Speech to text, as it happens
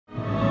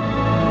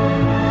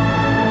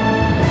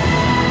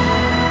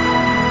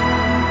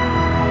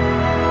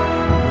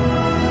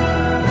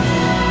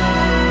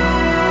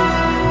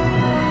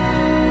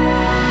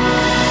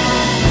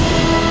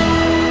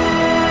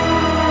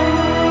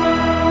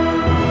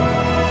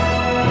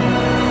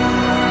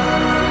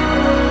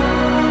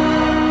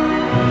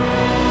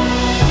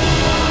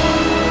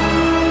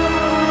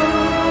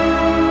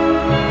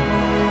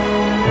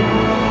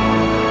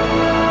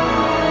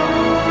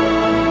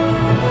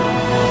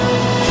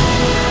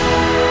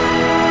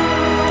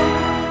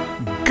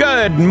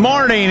Good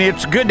morning.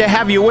 It's good to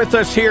have you with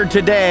us here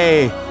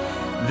today.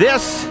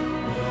 This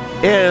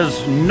is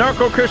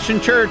Norco Christian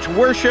Church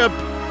Worship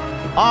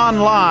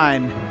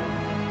Online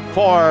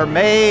for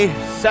May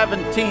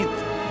 17th,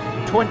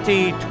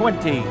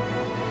 2020.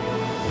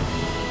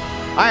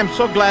 I am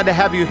so glad to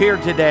have you here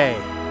today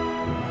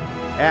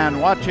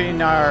and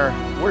watching our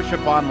worship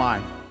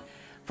online.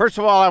 First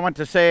of all, I want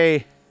to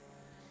say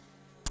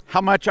how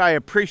much I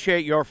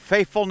appreciate your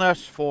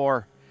faithfulness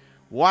for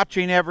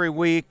watching every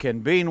week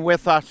and being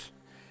with us,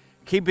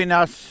 keeping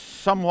us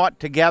somewhat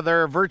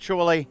together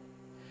virtually,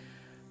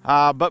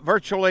 but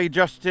virtually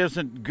just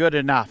isn't good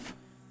enough.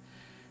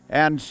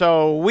 And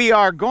so we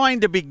are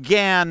going to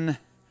begin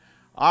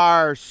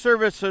our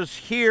services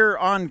here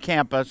on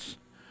campus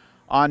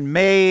on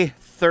May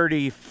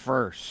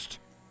 31st.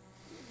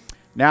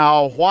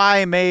 Now,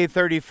 why May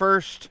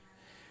 31st?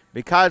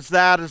 Because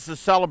that is the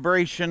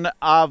celebration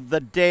of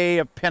the day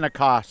of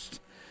Pentecost.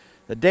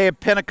 The day of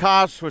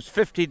Pentecost was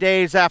 50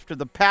 days after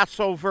the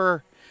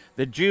Passover.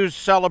 The Jews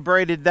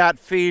celebrated that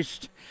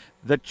feast.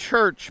 The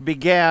church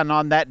began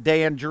on that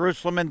day in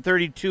Jerusalem in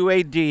 32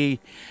 AD,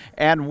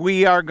 and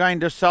we are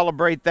going to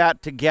celebrate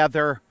that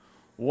together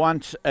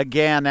once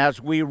again as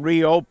we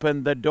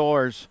reopen the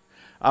doors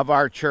of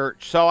our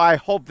church. So I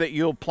hope that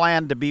you'll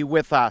plan to be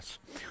with us.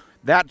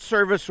 That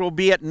service will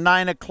be at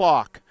 9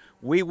 o'clock.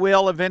 We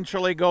will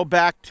eventually go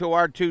back to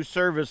our two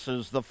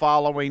services the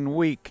following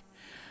week.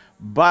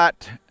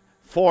 But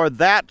for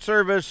that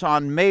service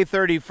on May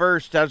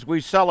 31st, as we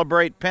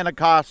celebrate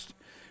Pentecost,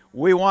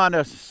 we want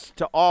us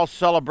to all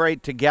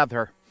celebrate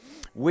together.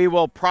 We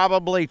will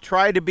probably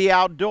try to be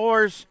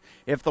outdoors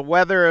if the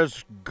weather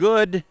is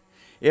good.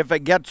 If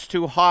it gets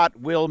too hot,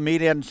 we'll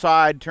meet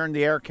inside, turn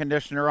the air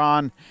conditioner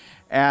on,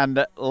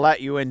 and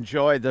let you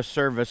enjoy the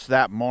service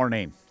that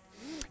morning.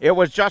 It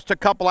was just a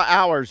couple of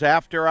hours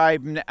after I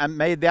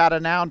made that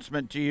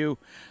announcement to you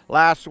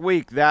last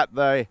week that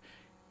the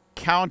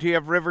County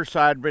of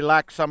Riverside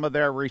relaxed some of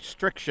their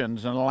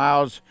restrictions and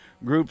allows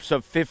groups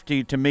of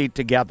 50 to meet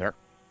together.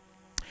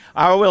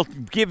 I will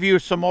give you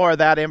some more of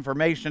that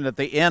information at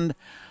the end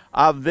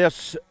of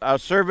this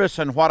service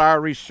and what our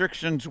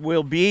restrictions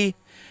will be.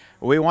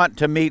 We want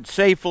to meet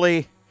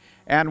safely,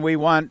 and we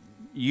want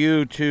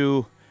you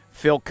to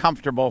feel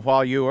comfortable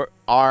while you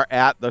are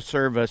at the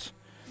service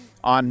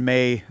on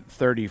May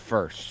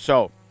 31st.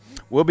 So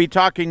we'll be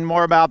talking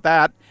more about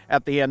that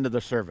at the end of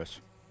the service.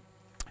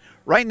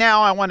 Right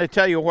now, I want to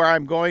tell you where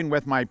I'm going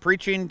with my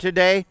preaching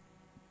today.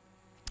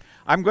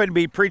 I'm going to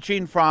be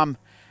preaching from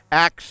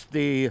Acts,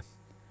 the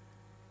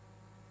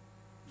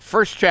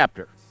first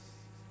chapter.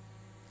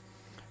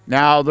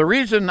 Now, the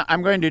reason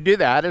I'm going to do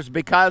that is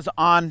because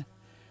on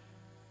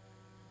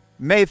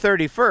May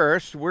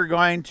 31st, we're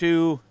going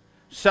to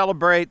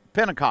celebrate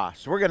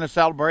Pentecost. We're going to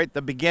celebrate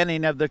the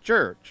beginning of the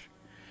church.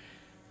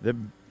 The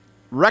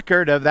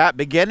record of that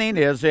beginning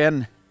is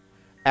in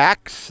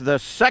Acts, the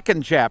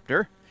second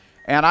chapter.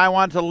 And I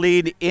want to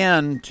lead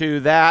into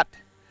that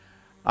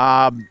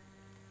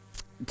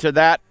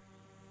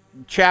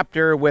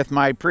chapter with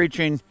my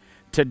preaching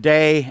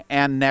today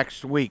and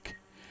next week.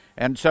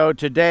 And so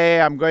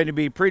today I'm going to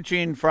be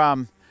preaching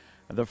from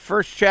the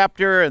first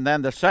chapter and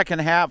then the second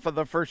half of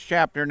the first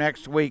chapter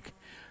next week.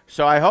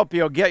 So I hope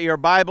you'll get your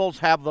Bibles,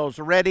 have those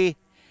ready,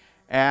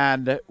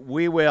 and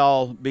we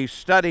will be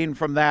studying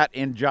from that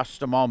in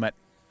just a moment.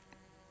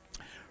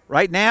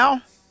 Right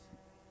now,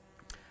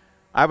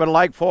 I would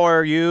like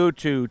for you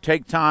to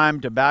take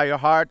time to bow your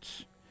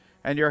hearts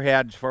and your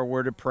heads for a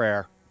word of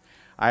prayer.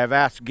 I have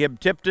asked Gib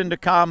Tipton to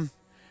come,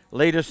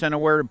 lead us in a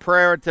word of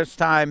prayer at this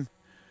time.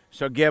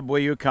 So Gib, will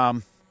you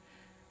come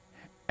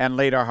and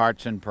lead our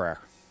hearts in prayer?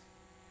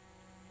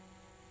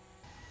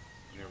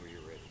 Whenever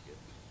you're ready, Gib.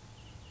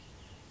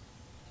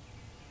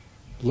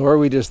 Lord,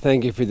 we just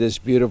thank you for this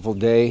beautiful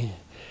day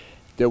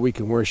that we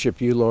can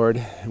worship you, Lord.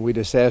 And we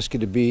just ask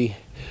you to be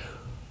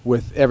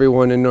with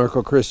everyone in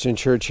Norco Christian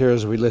Church here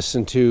as we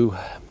listen to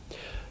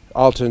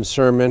Alton's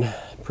sermon,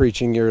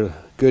 preaching your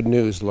good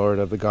news, Lord,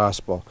 of the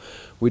gospel.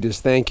 We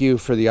just thank you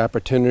for the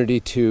opportunity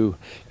to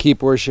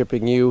keep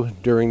worshiping you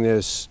during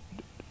this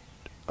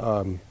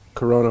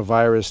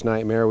coronavirus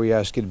nightmare. We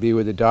ask you to be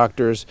with the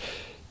doctors,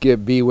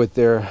 give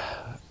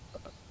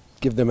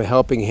them a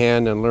helping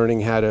hand in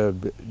learning how to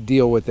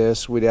deal with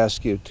this. We'd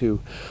ask you to,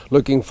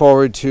 looking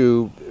forward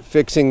to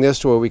fixing this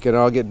to where we can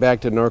all get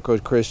back to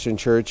Norco Christian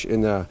Church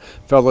in the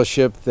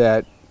fellowship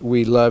that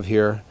we love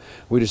here.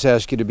 We just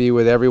ask you to be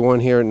with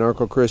everyone here at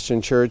Norco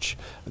Christian Church,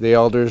 the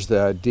elders,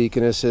 the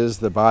deaconesses,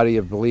 the body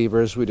of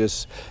believers. We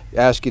just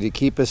ask you to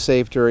keep us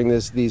safe during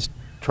these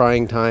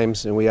trying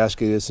times, and we ask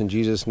you this in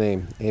Jesus'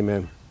 name.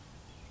 Amen.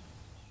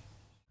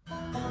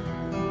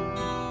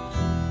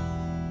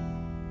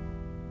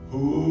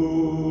 Who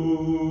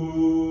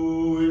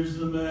is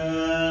the man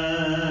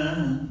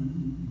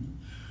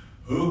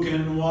who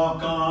can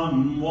walk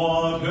on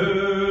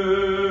water?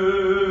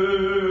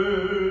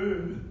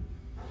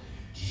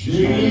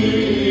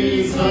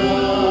 Jesus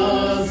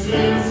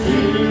is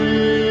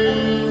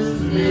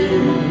his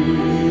name.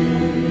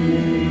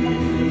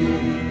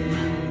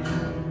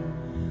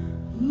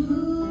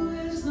 Who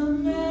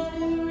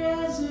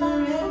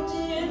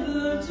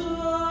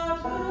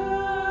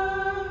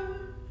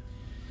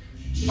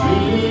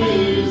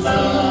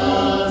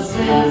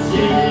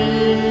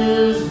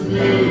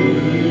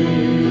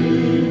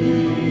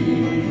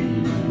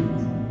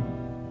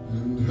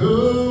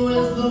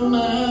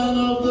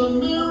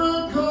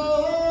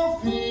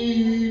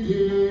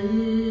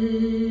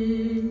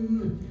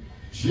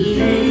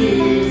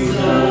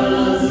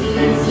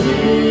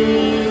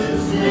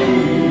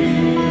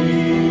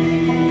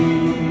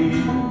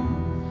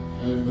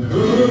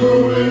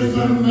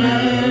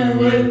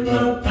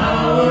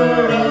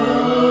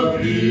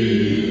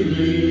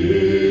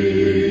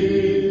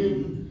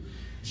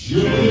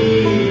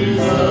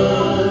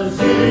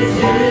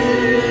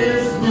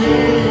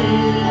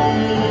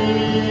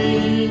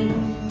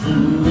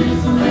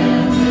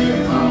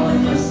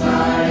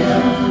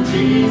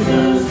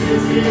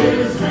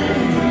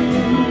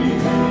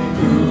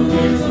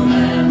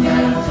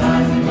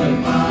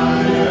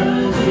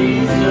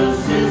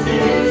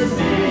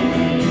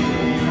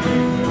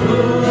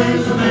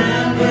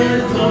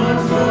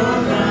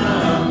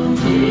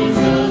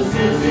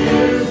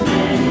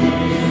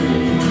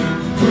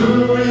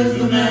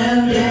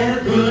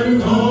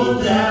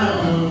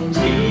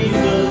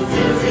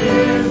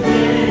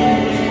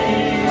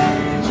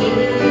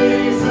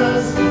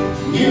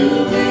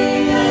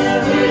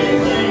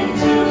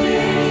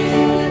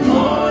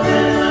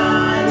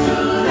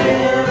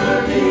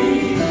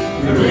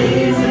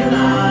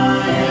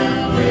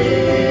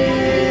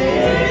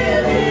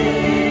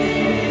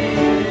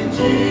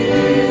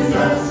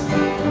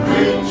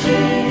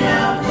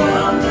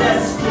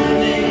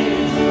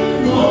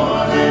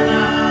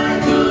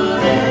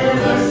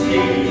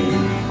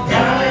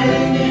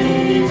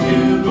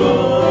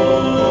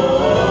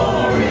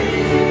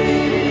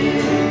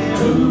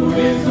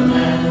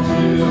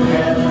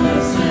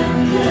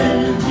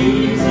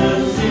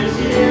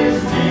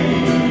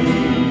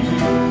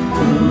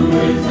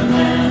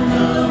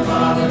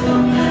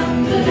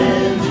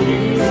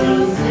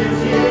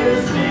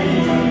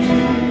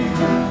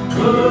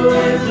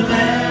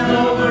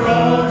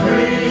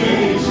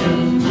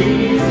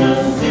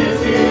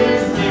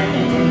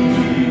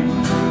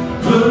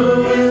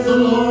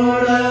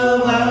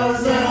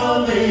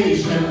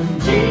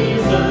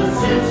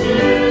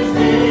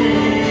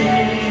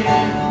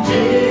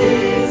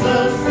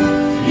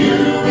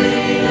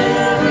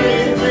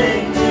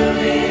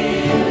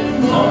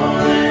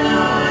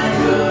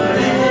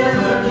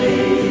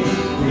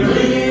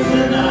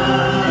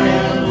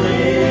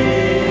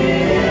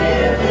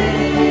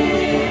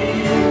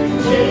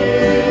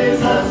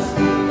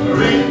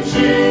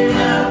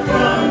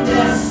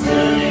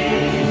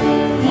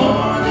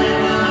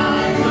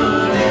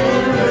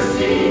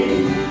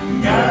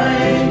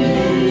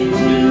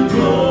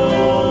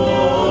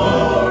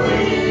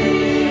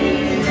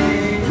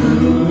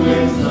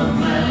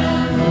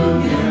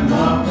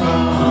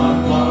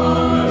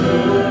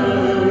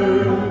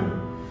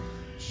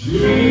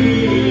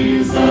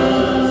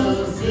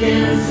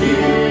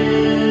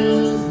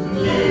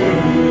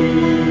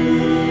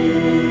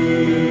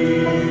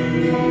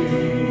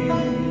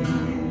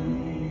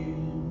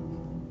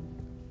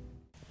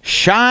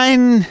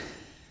Shine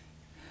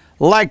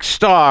like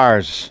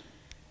stars.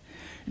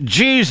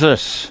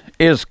 Jesus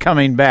is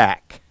coming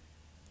back.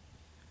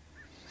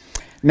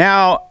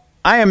 Now,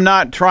 I am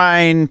not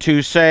trying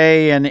to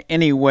say in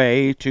any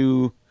way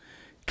to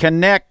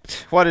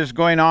connect what is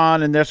going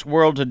on in this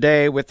world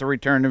today with the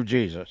return of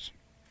Jesus.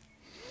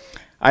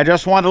 I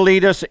just want to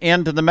lead us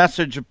into the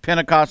message of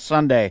Pentecost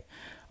Sunday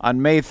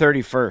on May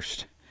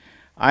 31st.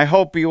 I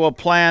hope you will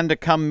plan to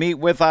come meet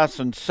with us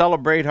and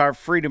celebrate our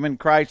freedom in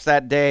Christ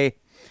that day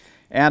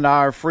and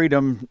our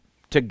freedom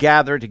to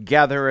gather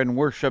together and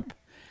worship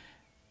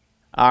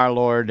our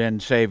Lord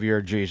and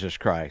Savior Jesus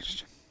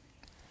Christ.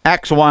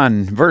 Acts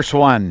 1, verse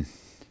 1.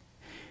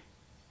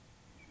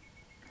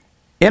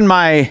 In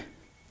my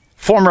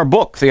former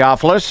book,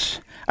 Theophilus,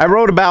 I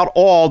wrote about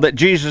all that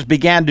Jesus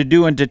began to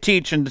do and to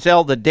teach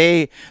until the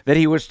day that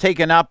he was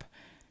taken up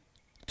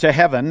to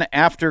heaven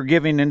after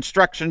giving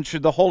instructions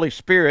through the Holy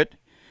Spirit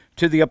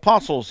to the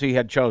apostles he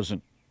had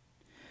chosen.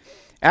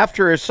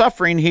 After his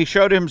suffering, he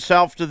showed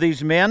himself to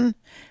these men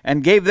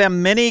and gave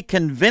them many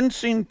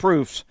convincing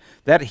proofs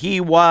that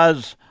he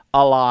was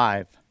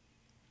alive.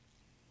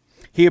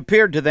 He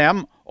appeared to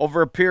them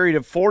over a period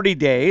of 40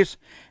 days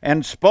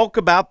and spoke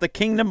about the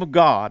kingdom of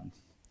God.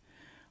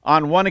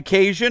 On one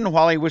occasion,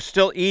 while he was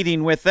still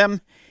eating with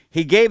them,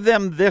 he gave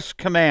them this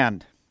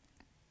command: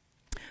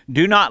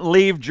 "Do not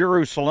leave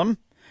Jerusalem,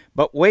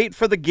 but wait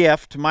for the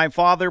gift my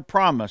Father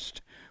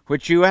promised,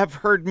 which you have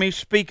heard me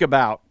speak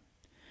about.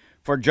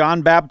 For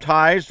John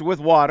baptized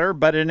with water,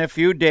 but in a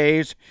few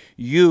days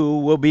you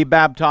will be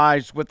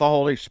baptized with the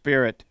Holy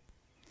Spirit."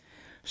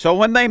 So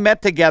when they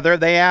met together,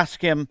 they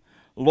asked him,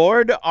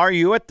 "Lord, are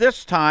you at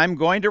this time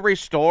going to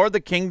restore the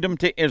kingdom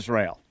to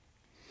Israel?"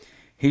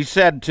 He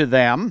said to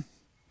them,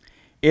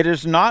 "It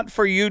is not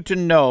for you to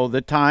know the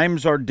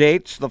times or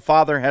dates the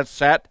Father has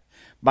set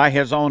by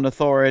his own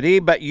authority,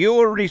 but you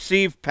will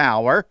receive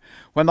power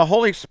when the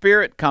Holy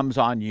Spirit comes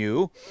on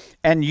you,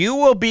 and you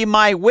will be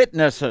my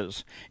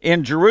witnesses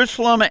in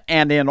Jerusalem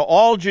and in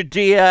all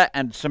Judea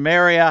and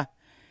Samaria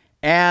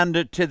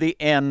and to the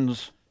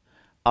ends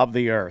of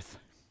the earth."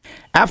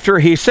 After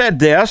he said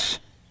this,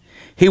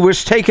 he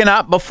was taken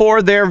up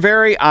before their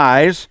very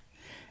eyes,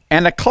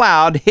 and a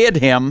cloud hid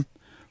him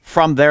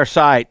from their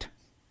sight.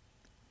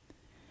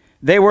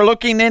 They were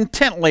looking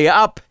intently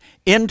up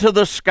into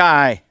the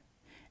sky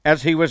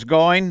as he was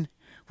going,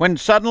 when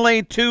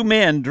suddenly two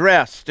men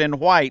dressed in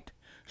white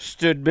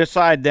stood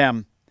beside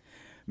them.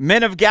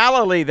 "Men of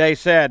Galilee," they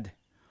said,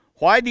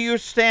 "why do you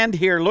stand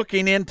here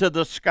looking into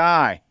the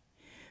sky?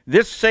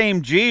 This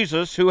same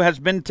Jesus who has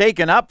been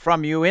taken up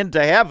from you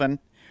into heaven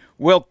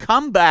will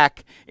come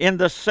back in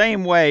the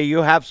same way you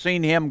have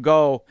seen him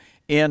go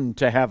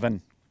into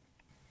heaven."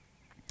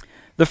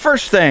 The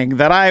first thing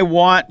that I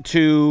want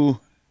to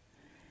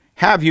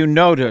have you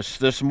notice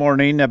this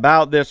morning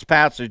about this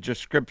passage of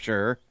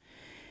Scripture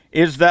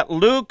is that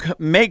Luke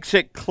makes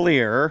it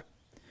clear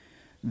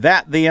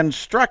that the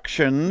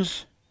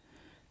instructions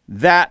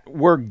that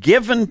were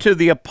given to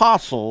the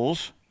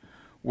apostles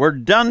were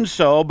done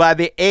so by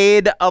the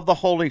aid of the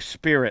Holy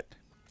Spirit.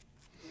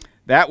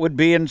 That would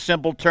be, in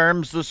simple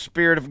terms, the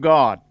Spirit of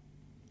God.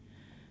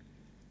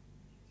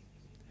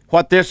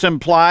 What this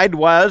implied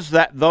was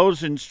that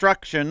those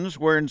instructions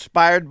were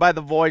inspired by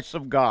the voice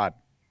of God.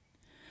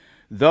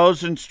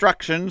 Those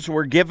instructions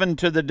were given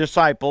to the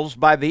disciples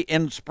by the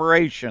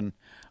inspiration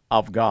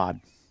of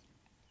God.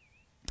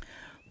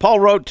 Paul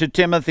wrote to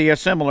Timothy a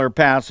similar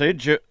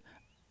passage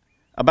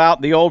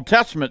about the Old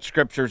Testament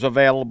scriptures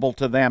available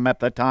to them at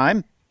the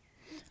time.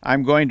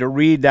 I'm going to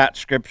read that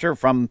scripture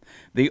from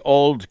the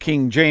Old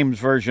King James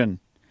Version.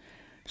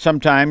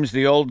 Sometimes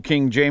the Old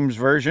King James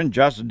Version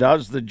just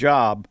does the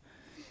job,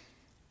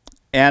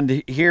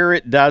 and here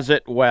it does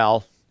it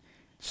well.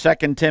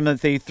 2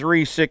 Timothy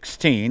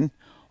 3:16,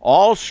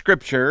 "All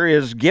Scripture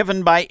is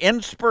given by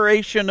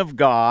inspiration of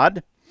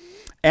God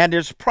and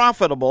is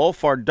profitable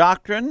for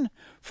doctrine,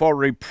 for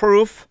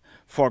reproof,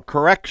 for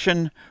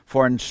correction,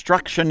 for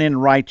instruction in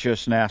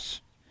righteousness,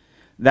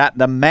 that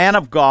the man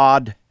of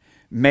God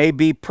may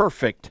be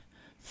perfect,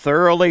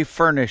 thoroughly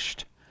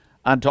furnished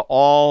unto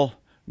all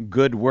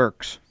good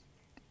works."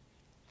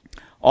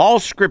 All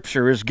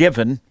Scripture is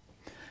given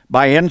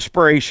by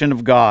inspiration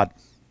of God.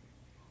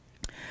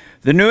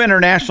 The New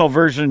International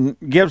Version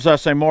gives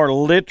us a more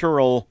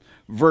literal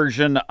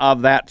version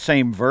of that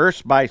same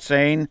verse by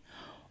saying,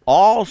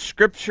 "All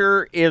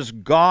Scripture is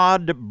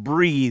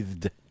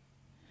God-breathed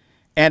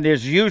and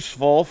is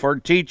useful for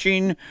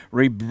teaching,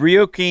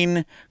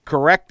 rebuking,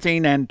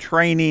 correcting, and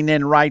training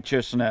in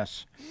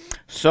righteousness,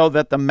 so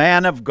that the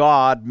man of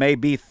God may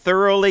be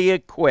thoroughly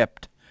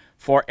equipped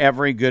for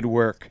every good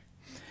work."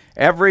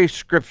 Every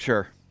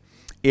Scripture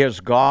is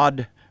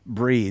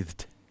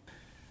God-breathed.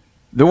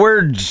 The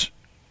words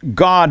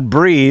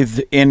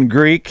God-breathed in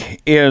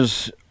Greek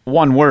is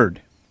one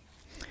word.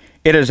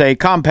 It is a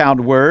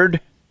compound word,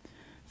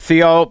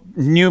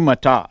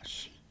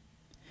 theopneumatos.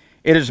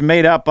 It is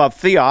made up of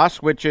theos,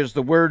 which is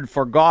the word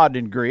for God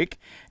in Greek,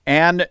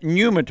 and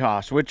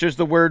pneumatos, which is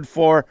the word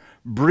for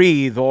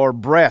breathe or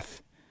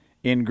breath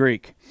in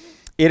Greek.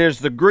 It is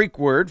the Greek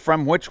word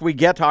from which we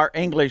get our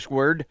English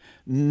word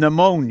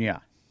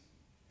pneumonia.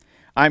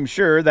 I'm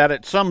sure that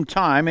at some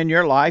time in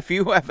your life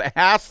you have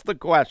asked the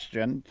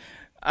question,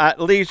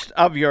 at least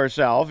of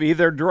yourself,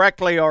 either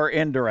directly or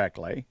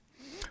indirectly,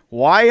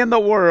 why in the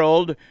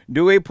world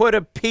do we put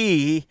a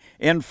P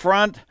in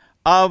front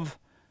of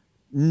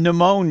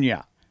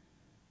pneumonia?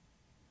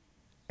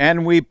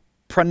 And we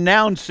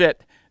pronounce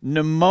it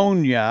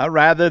pneumonia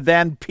rather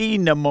than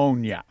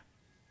pneumonia.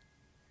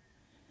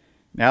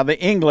 Now,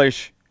 the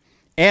English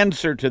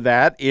answer to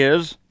that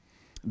is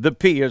the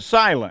P is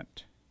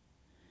silent.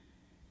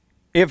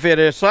 If it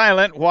is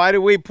silent, why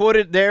do we put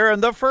it there in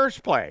the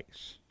first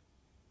place?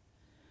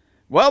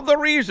 Well, the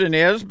reason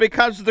is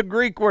because the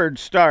Greek word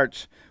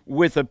starts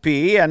with a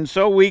P, and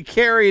so we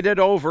carried it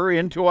over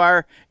into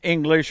our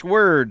English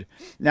word.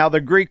 Now,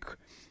 the Greek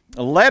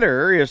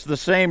letter is the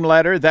same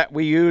letter that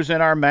we use in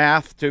our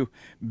math to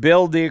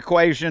build the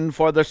equation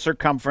for the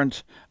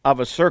circumference of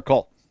a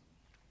circle,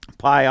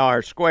 pi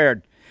r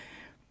squared.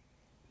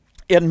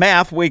 In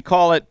math, we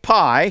call it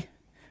pi,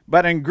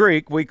 but in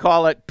Greek, we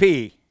call it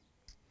p.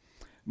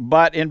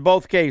 But in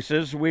both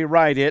cases, we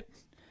write it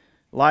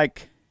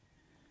like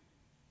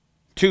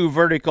two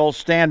vertical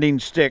standing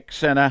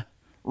sticks and a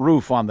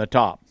roof on the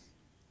top.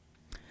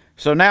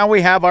 So now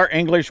we have our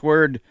English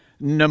word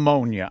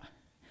pneumonia,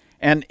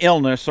 an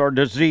illness or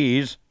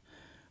disease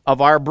of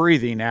our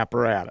breathing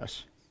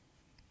apparatus.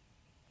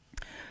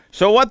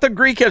 So what the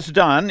Greek has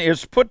done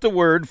is put the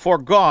word for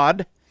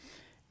God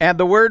and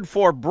the word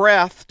for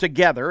breath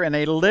together in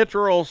a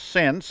literal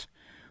sense.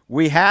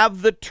 We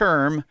have the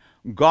term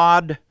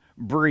God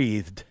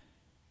breathed.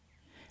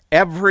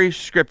 Every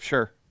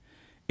scripture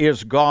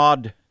is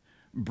God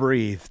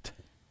breathed.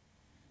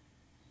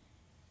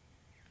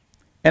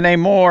 In a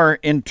more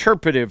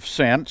interpretive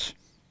sense,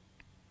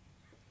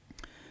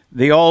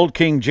 the old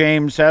King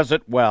James says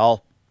it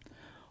well,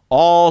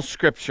 all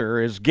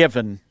scripture is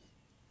given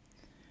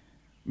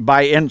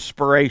by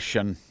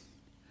inspiration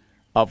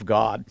of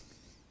God.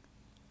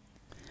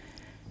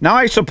 Now,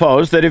 I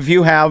suppose that if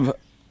you have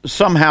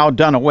somehow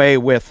done away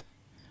with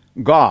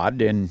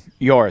God in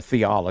your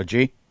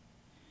theology,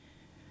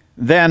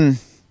 then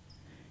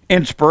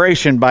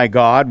inspiration by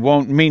God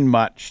won't mean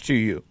much to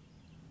you.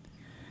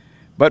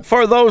 But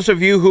for those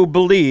of you who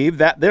believe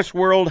that this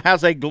world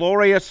has a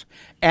glorious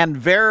and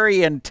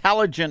very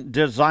intelligent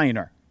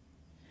designer,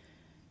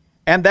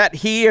 and that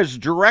he is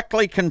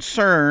directly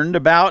concerned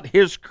about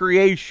his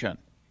creation,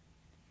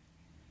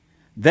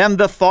 then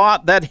the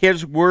thought that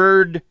his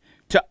word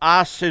to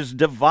us is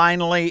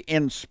divinely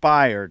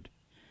inspired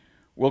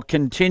will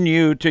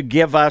continue to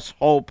give us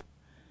hope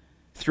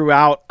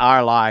throughout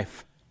our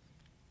life,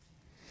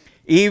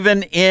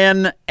 even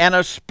in and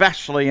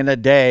especially in a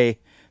day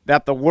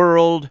that the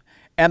world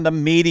and the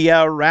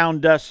media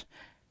around us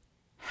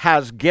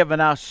has given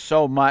us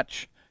so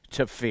much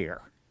to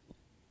fear.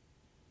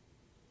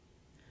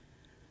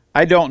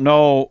 I don't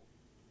know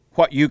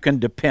what you can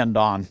depend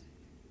on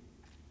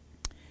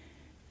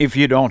if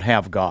you don't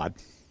have God.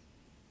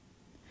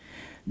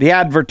 The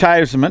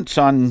advertisements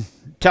on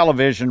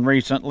television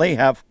recently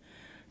have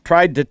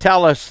tried to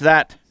tell us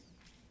that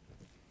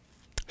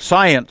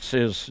science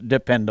is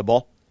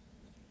dependable.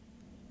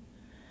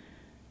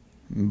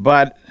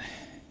 But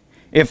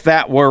if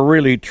that were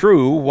really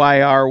true,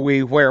 why are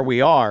we where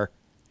we are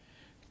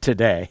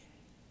today?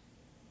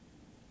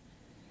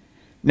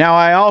 Now,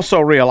 I also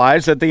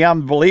realize that the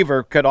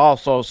unbeliever could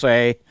also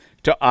say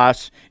to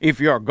us, if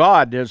your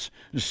God is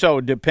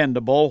so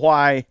dependable,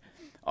 why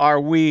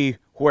are we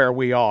where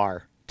we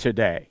are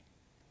today?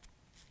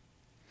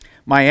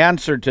 My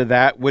answer to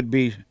that would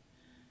be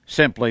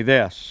simply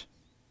this.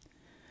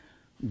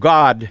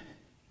 God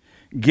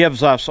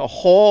gives us a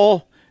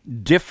whole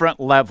different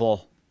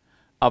level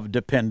of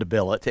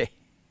dependability.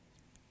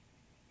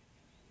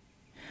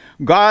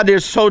 God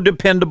is so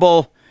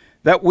dependable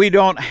that we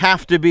don't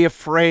have to be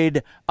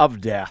afraid of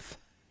death,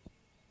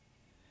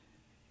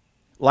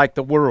 like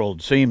the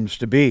world seems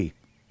to be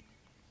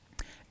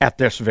at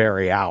this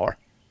very hour.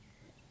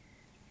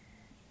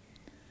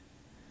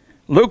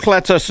 Luke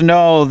lets us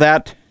know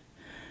that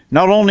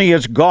not only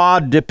is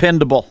God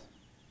dependable,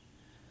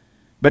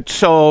 but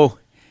so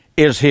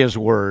is his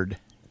word.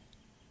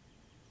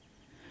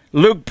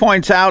 Luke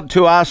points out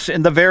to us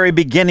in the very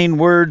beginning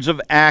words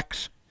of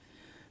Acts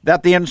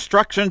that the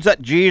instructions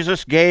that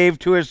Jesus gave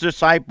to his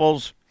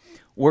disciples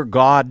were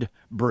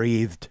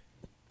God-breathed.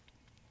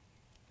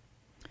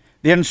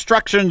 The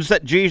instructions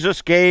that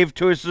Jesus gave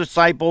to his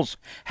disciples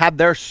had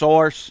their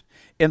source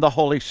in the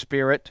Holy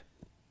Spirit.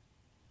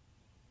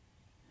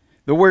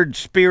 The word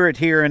spirit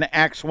here in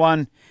Acts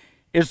 1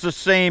 is the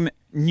same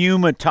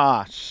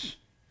pneumatos,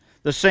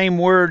 the same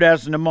word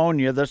as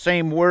pneumonia, the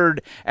same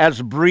word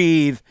as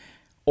breathe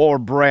or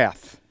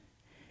breath.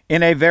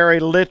 In a very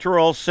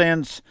literal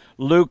sense,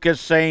 Luke is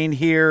saying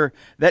here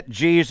that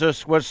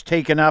Jesus was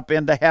taken up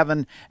into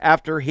heaven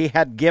after he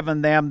had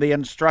given them the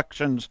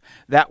instructions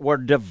that were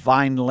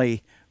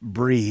divinely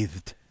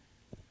breathed.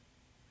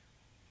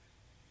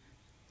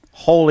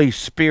 Holy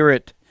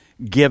Spirit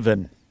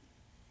given.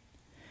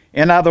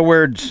 In other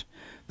words,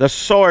 the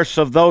source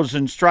of those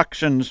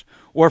instructions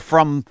were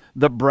from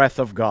the breath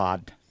of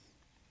God,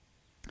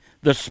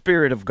 the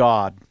Spirit of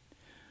God,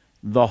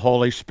 the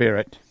Holy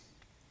Spirit.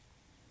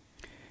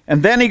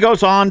 And then he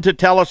goes on to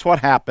tell us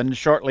what happened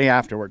shortly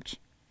afterwards.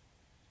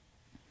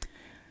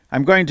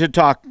 I'm going to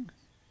talk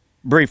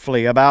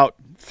briefly about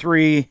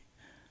 3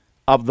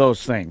 of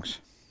those things.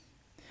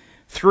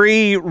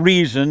 3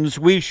 reasons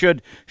we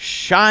should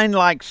shine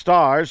like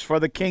stars for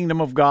the kingdom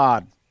of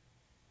God.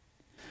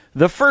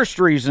 The first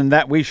reason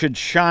that we should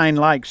shine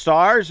like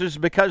stars is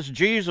because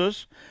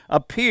Jesus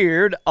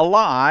appeared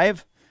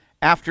alive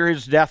after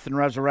his death and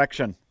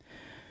resurrection.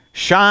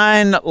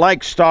 Shine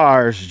like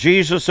stars.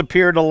 Jesus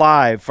appeared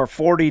alive for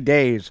 40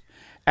 days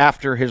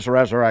after his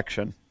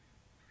resurrection.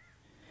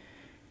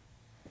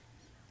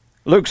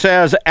 Luke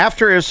says,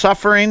 after his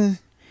suffering,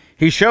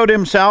 he showed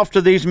himself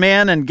to these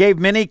men and gave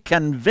many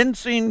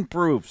convincing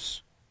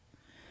proofs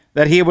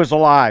that he was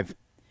alive.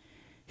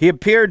 He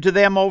appeared to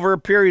them over a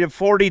period of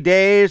 40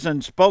 days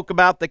and spoke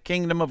about the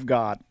kingdom of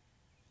God.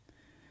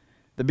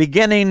 The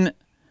beginning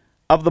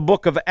of the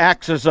book of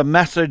Acts is a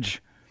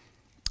message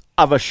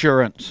of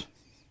assurance.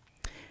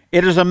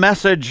 It is a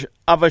message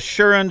of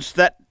assurance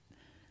that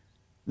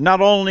not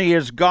only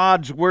is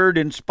God's word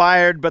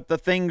inspired, but the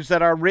things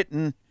that are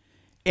written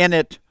in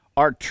it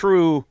are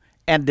true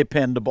and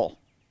dependable.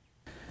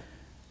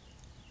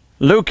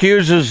 Luke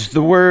uses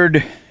the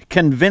word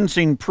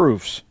convincing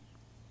proofs.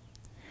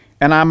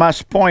 And I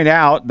must point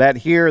out that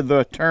here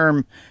the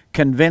term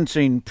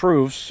convincing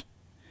proofs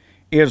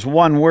is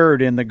one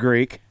word in the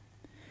Greek.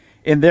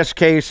 In this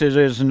case, it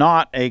is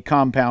not a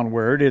compound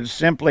word. It is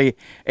simply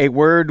a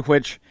word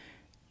which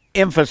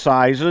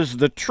emphasizes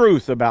the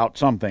truth about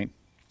something.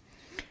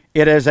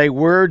 It is a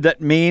word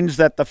that means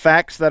that the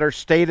facts that are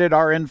stated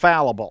are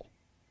infallible.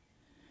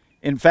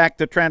 In fact,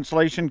 the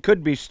translation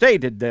could be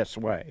stated this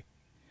way.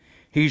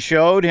 He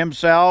showed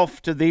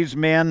himself to these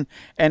men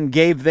and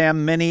gave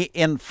them many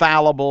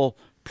infallible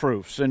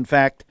proofs. In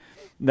fact,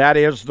 that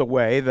is the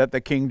way that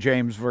the King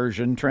James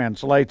Version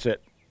translates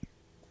it.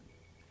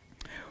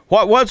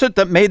 What was it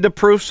that made the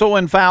proof so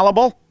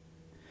infallible?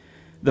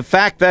 The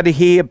fact that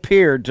he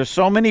appeared to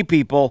so many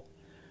people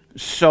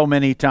so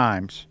many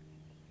times.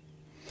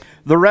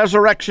 The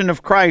resurrection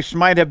of Christ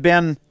might have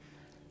been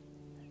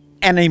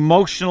an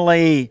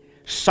emotionally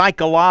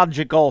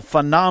psychological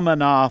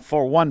phenomena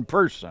for one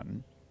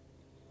person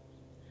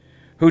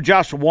who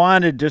just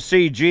wanted to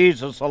see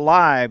Jesus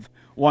alive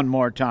one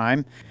more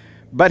time.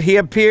 But he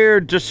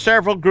appeared to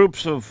several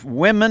groups of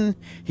women.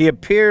 He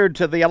appeared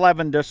to the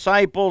 11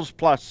 disciples,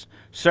 plus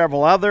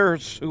several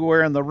others who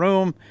were in the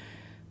room.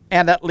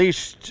 And at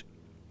least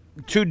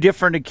 2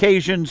 different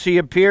occasions he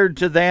appeared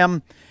to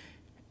them.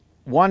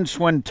 Once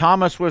when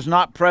Thomas was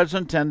not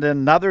present, and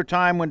another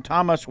time when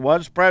Thomas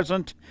was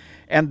present.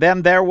 And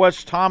then there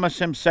was Thomas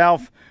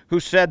himself, who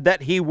said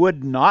that he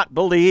would not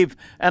believe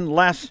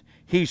unless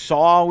he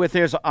saw with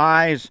his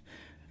eyes.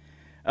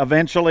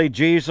 Eventually,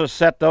 Jesus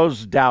set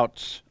those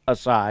doubts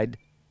aside.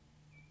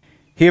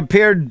 He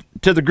appeared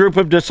to the group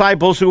of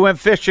disciples who went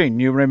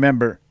fishing, you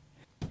remember.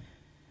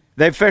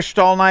 They fished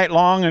all night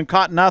long and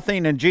caught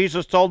nothing, and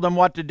Jesus told them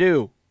what to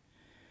do.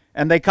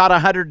 And they caught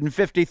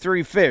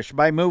 153 fish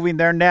by moving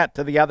their net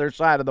to the other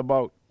side of the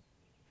boat.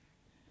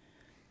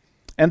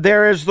 And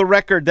there is the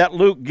record that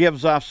Luke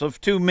gives us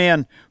of 2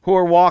 men who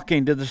were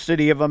walking to the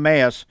city of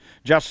Emmaus,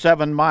 just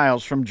 7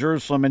 miles from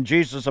Jerusalem, and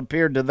Jesus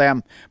appeared to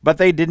them, but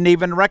they didn't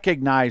even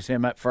recognize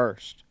him at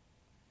first.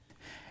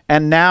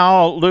 And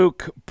now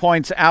Luke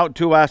points out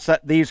to us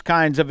that these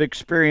kinds of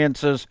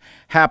experiences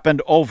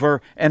happened over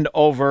and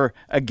over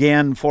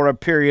again for a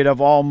period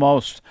of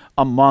almost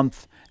a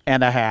month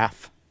and a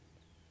half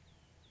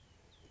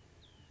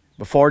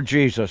before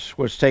Jesus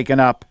was taken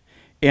up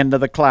into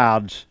the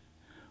clouds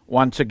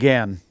once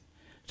again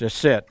to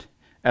sit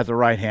at the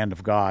right hand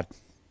of God.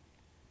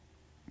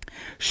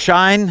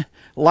 Shine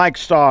like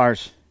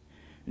stars.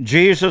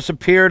 Jesus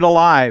appeared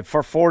alive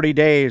for 40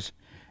 days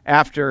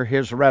after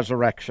his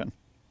resurrection.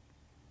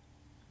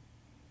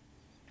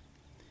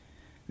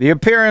 The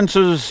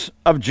appearances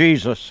of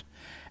Jesus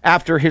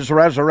after his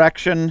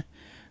resurrection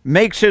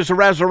makes his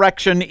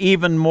resurrection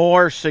even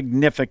more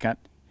significant,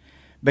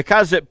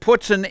 because it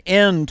puts an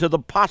end to the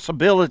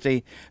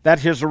possibility that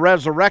his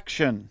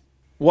resurrection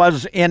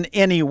was in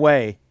any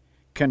way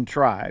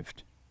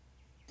contrived.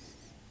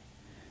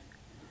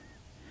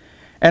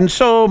 And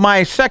so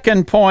my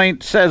second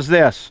point says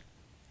this: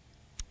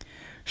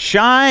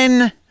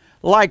 shine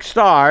like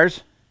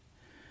stars,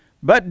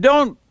 but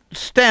don't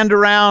stand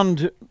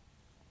around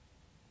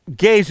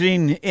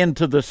gazing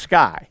into the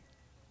sky.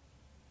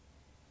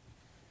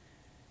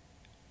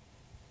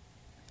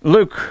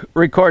 Luke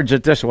records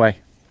it this way.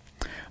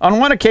 On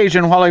one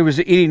occasion while he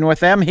was eating with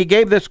them, he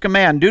gave this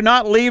command: do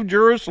not leave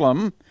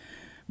Jerusalem,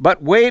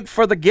 but wait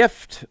for the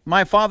gift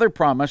my Father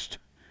promised,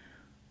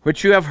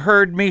 which you have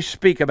heard me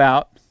speak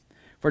about.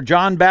 For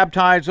John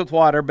baptized with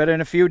water, but in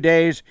a few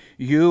days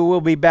you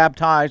will be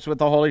baptized with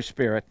the Holy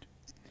Spirit.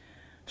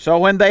 So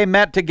when they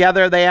met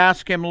together, they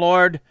asked him,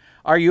 Lord,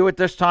 are you at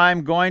this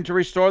time going to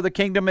restore the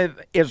kingdom of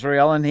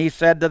Israel? And he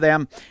said to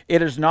them,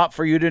 it is not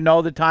for you to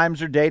know the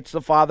times or dates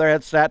the Father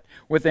hath set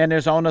within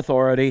his own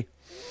authority,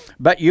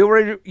 but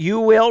you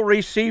will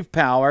receive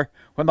power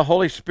when the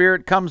Holy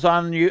Spirit comes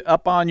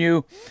upon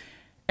you,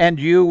 and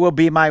you will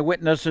be my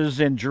witnesses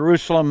in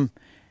Jerusalem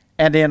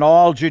and in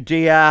all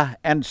Judea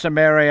and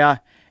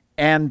Samaria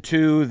and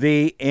to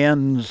the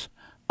ends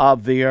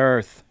of the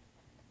earth.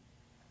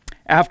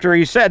 After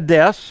he said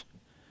this,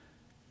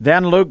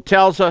 then Luke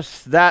tells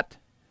us that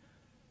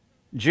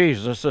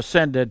Jesus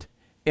ascended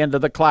into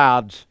the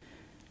clouds,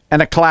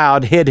 and a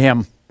cloud hid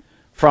him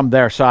from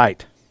their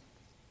sight.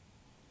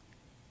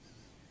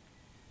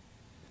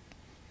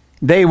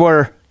 They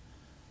were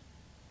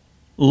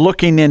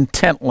looking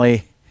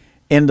intently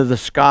into the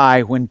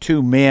sky when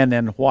two men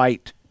in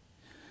white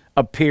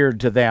appeared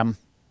to them.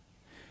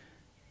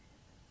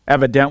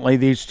 Evidently,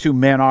 these two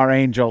men are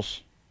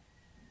angels.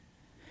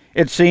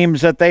 It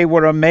seems that they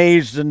were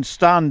amazed and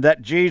stunned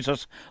that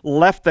Jesus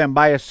left them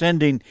by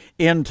ascending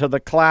into the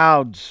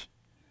clouds.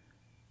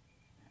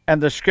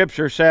 And the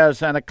scripture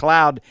says, and a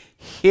cloud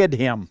hid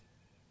him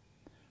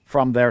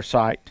from their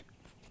sight.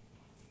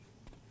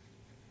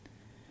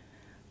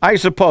 I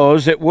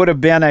suppose it would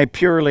have been a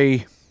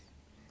purely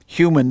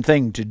human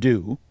thing to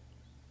do,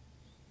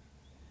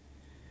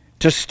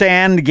 to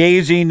stand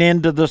gazing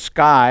into the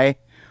sky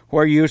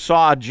where you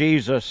saw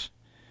Jesus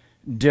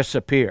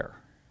disappear,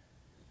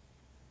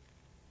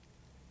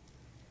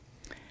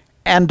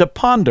 and to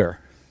ponder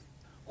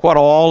what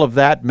all of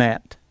that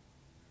meant.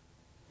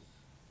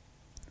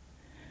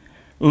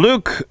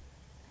 Luke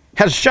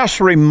has just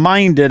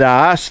reminded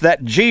us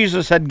that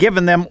Jesus had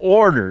given them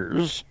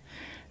orders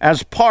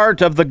as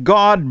part of the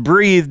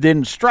God-breathed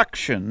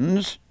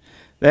instructions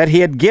that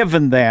he had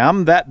given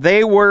them, that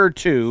they were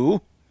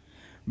to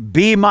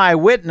be my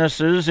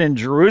witnesses in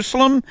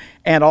Jerusalem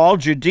and all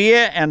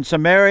Judea and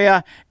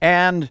Samaria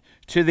and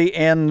to the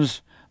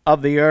ends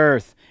of the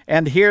earth.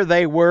 And here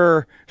they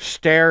were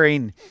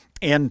staring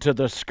into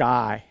the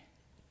sky.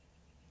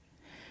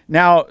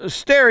 Now,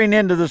 staring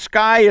into the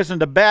sky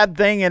isn't a bad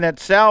thing in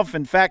itself.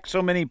 In fact,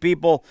 so many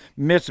people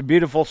miss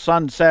beautiful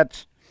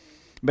sunsets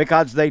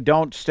because they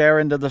don't stare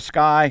into the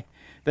sky.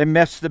 They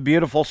miss the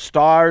beautiful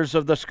stars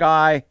of the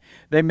sky.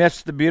 They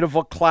miss the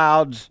beautiful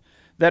clouds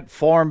that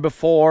form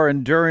before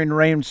and during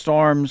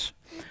rainstorms.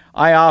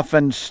 I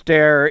often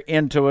stare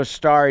into a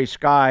starry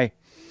sky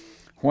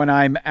when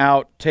I'm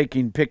out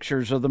taking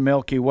pictures of the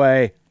Milky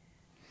Way.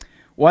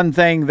 One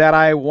thing that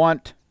I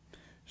want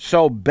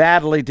so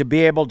badly to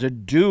be able to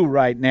do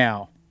right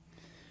now,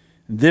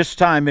 this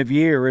time of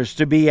year, is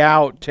to be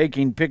out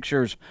taking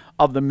pictures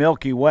of the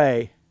Milky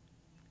Way.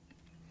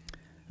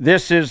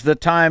 This is the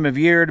time of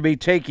year to be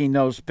taking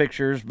those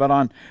pictures, but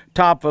on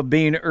top of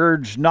being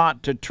urged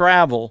not to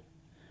travel,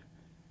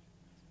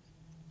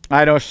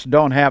 I just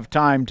don't have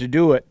time to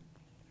do it.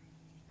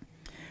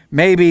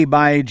 Maybe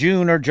by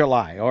June or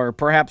July, or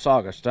perhaps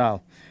August,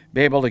 I'll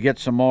be able to get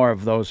some more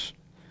of those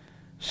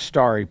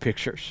starry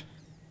pictures.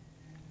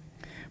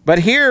 But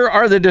here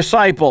are the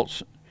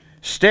disciples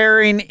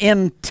staring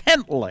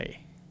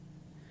intently,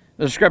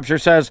 the scripture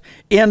says,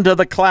 into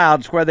the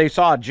clouds where they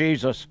saw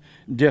Jesus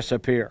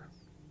disappear.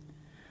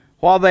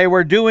 While they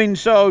were doing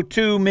so,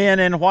 two men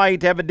in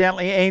white,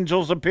 evidently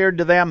angels, appeared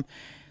to them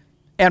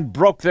and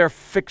broke their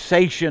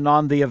fixation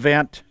on the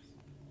event.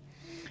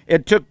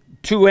 It took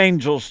two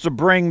angels to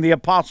bring the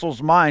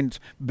apostles' minds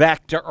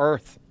back to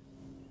earth.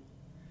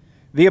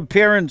 The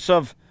appearance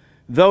of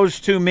those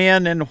two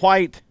men in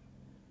white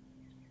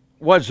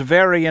was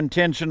very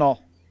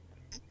intentional.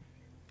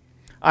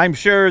 I'm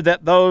sure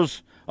that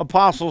those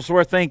apostles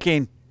were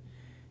thinking,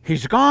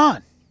 he's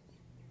gone.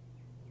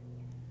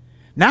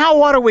 Now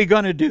what are we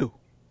going to do?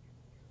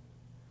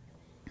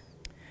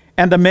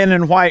 And the men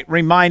in white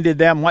reminded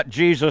them what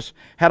Jesus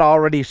had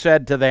already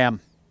said to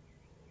them.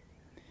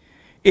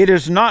 It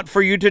is not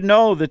for you to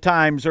know the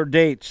times or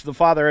dates the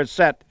Father has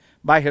set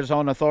by his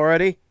own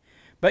authority,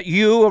 but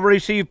you will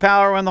receive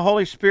power when the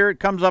Holy Spirit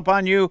comes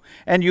upon you,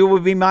 and you will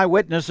be my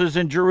witnesses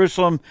in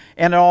Jerusalem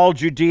and all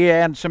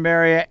Judea and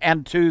Samaria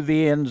and to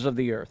the ends of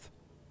the earth.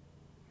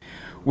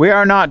 We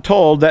are not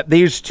told that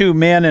these two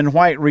men in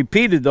white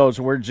repeated those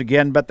words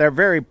again, but their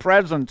very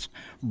presence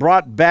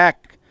brought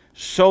back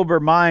sober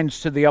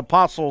minds to the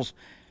apostles,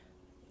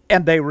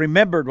 and they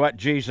remembered what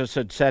Jesus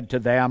had said to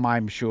them,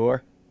 I'm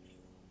sure.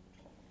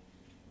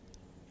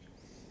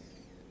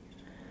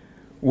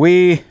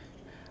 We,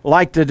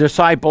 like the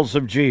disciples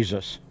of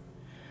Jesus,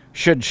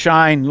 should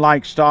shine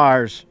like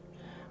stars,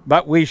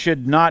 but we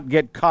should not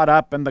get caught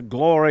up in the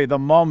glory the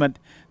moment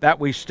that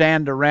we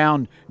stand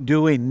around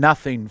doing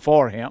nothing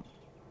for him.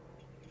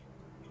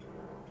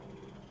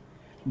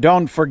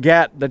 Don't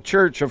forget, the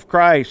Church of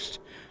Christ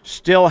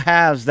still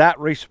has that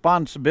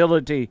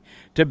responsibility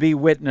to be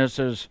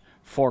witnesses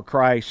for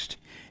Christ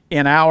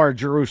in our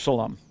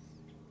Jerusalem,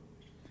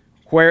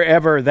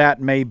 wherever that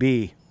may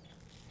be,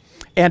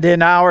 and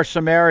in our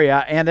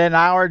Samaria, and in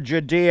our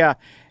Judea,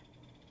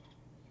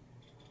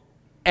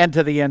 and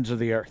to the ends of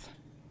the earth.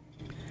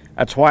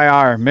 That's why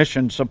our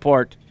mission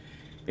support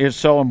is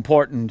so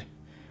important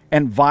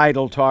and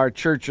vital to our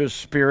church's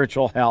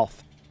spiritual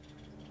health.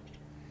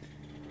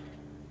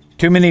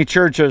 Too many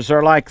churches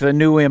are like the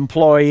new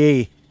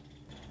employee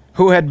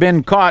who had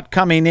been caught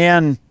coming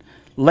in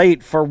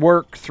late for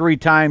work 3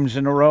 times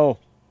in a row.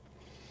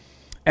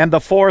 And the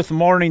 4th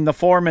morning, the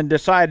foreman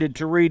decided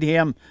to read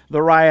him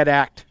the riot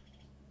act.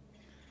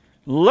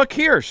 "Look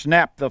here,"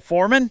 snapped the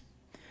foreman.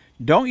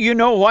 "Don't you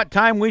know what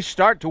time we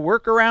start to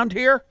work around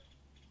here?"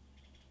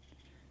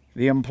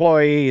 The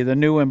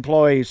new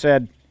employee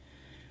said,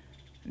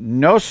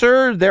 "No,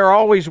 sir, they're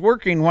always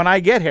working when I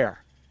get here."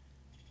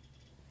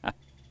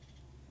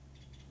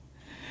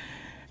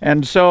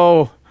 And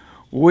so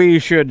we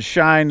should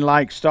shine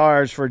like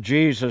stars for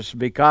Jesus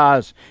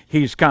because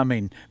He's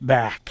coming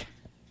back.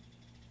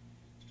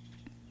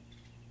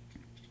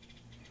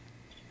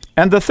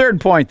 And the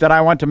third point that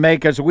I want to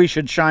make is we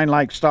should shine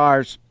like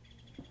stars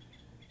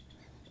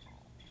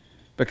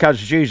because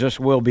Jesus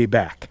will be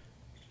back.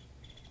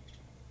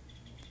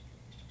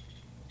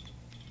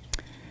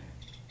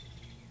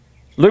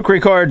 Luke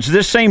records,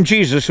 "This same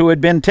Jesus who had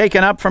been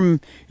taken up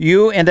from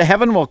you into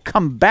heaven will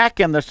come back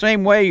in the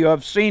same way you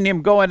have seen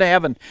Him go into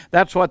heaven."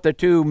 That's what the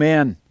 2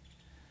 men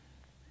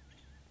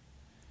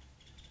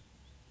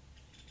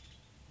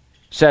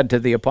said to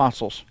the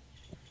apostles.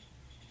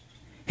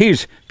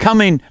 He's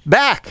coming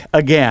back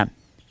again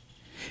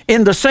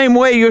in the same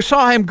way you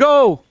saw Him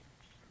go.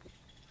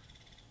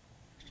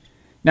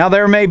 Now,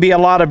 there may be a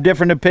lot of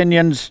different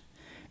opinions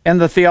in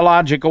the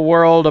theological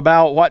world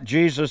about what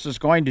Jesus is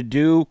going to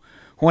do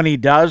when He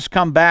does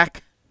come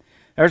back.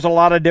 There's a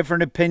lot of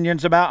different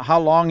opinions about how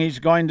long He's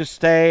going to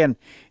stay and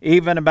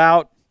even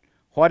about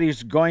what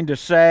He's going to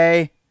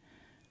say.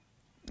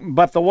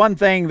 But the one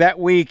thing that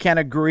we can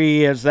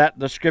agree is that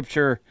the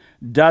Scripture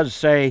does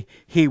say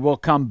He will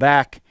come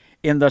back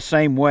in the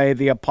same way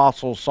the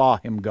apostles saw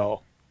Him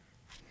go.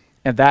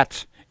 And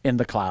that's in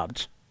the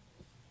clouds.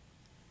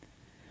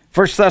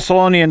 1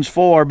 Thessalonians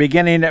 4,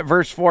 beginning at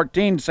verse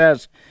 14,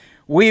 says,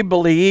 "We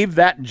believe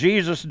that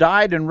Jesus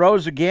died and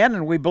rose again,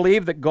 and we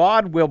believe that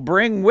God will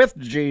bring with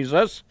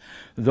Jesus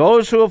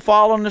those who have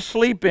fallen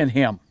asleep in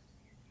Him."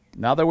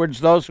 In other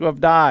words, those who have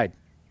died.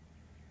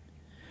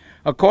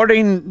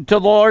 "According to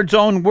the Lord's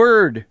own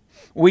word,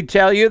 we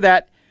tell you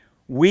that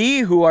we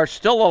who are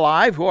still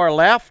alive, who are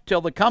left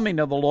till the coming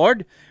of the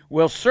Lord,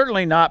 will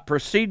certainly not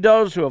precede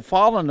those who have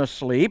fallen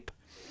asleep.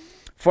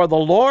 For the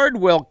Lord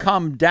will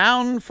come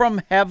down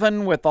from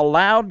heaven with a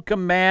loud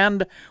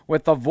command,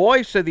 with the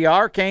voice of the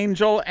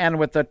archangel, and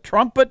with the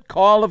trumpet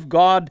call of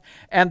God,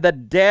 and the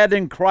dead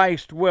in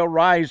Christ will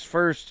rise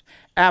first.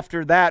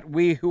 After that,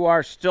 we who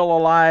are still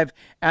alive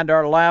and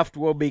are left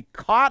will be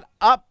caught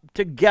up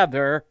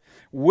together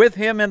with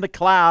Him in the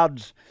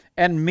clouds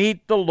and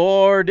meet the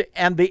Lord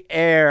in the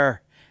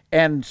air,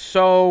 and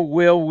so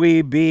will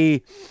we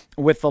be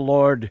with the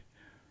Lord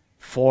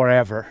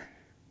forever."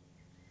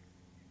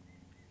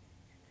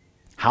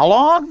 How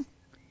long?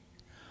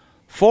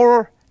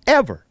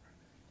 Forever.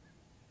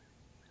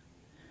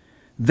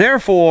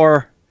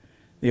 Therefore,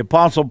 the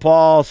Apostle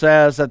Paul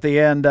says at the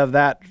end of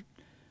that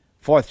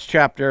 4th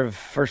chapter of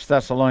 1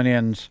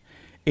 Thessalonians,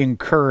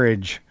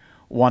 encourage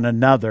one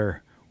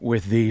another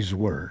with these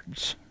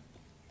words.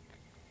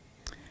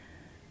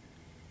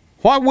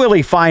 What will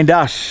He find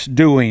us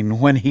doing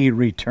when He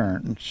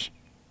returns?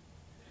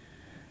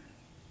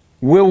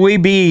 Will we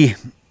be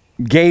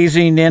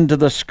gazing into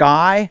the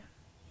sky,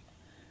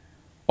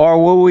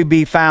 or will we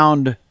be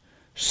found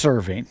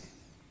serving?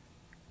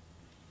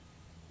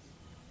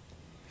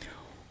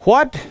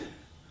 What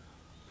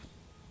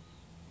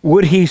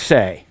would He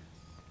say?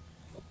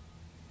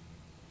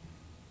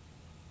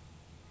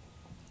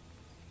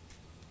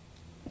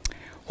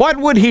 What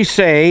would He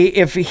say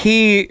if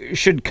He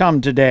should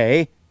come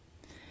today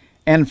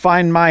and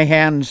find my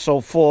hands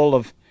so full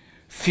of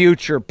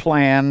future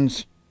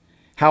plans,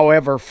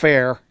 however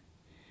fair,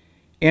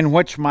 in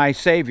which my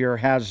Savior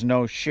has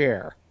no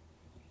share?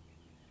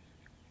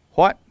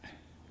 What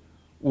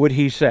would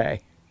He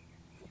say?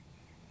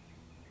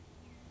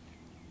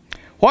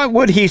 What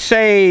would He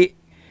say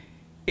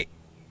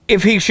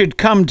if He should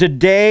come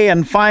today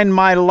and find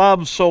my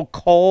love so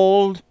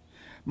cold,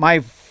 my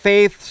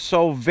faith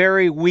so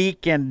very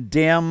weak and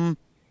dim,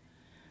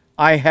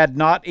 I had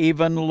not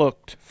even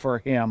looked for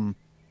Him?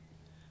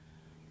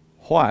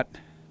 What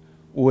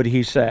would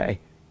He say?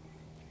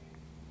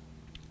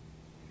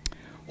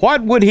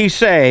 What would He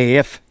say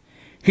if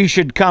He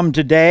should come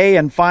today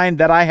and find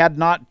that I had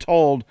not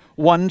told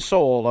one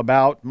soul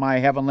about my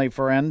heavenly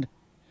friend,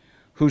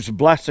 whose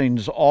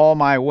blessings all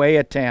my way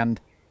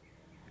attend?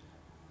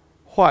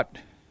 What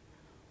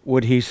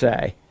would He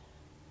say?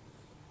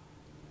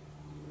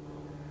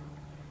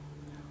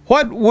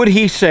 What would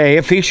He say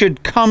if He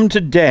should come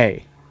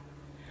today?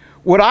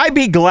 Would I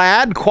be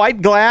glad,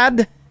 quite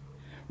glad,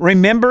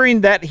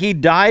 remembering that He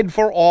died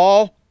for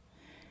all,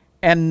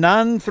 and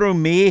none through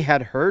me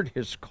had heard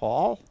His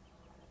call?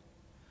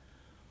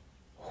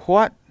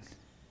 What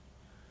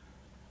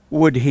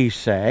would He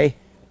say?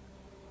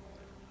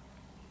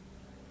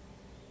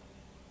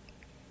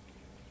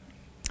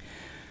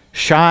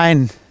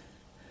 Shine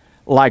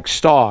like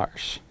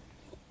stars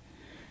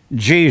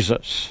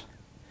Jesus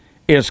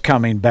is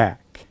coming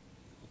back.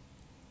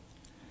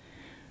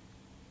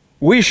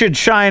 We should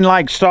shine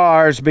like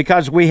stars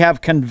because we have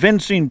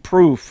convincing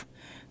proof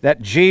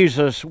that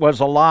Jesus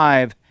was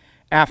alive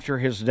after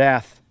his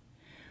death.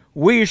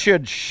 We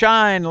should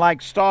shine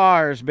like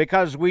stars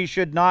because we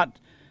should not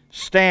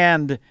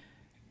stand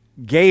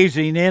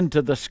gazing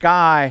into the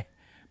sky,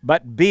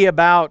 but be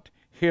about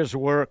his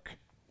work.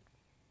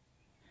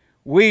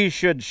 We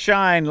should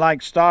shine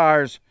like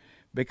stars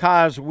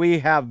because we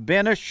have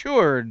been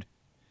assured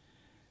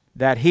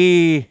that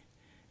he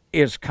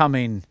is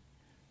coming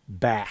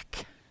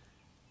back.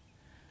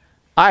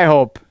 I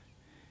hope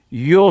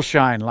you'll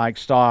shine like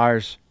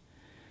stars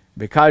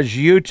because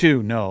you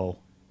too know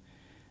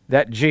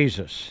that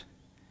Jesus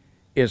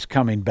is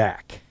coming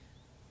back.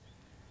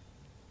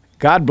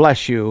 God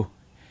bless you,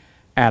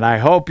 and I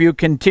hope you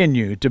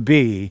continue to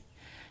be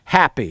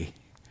happy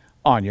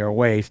on your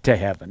way to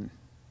heaven.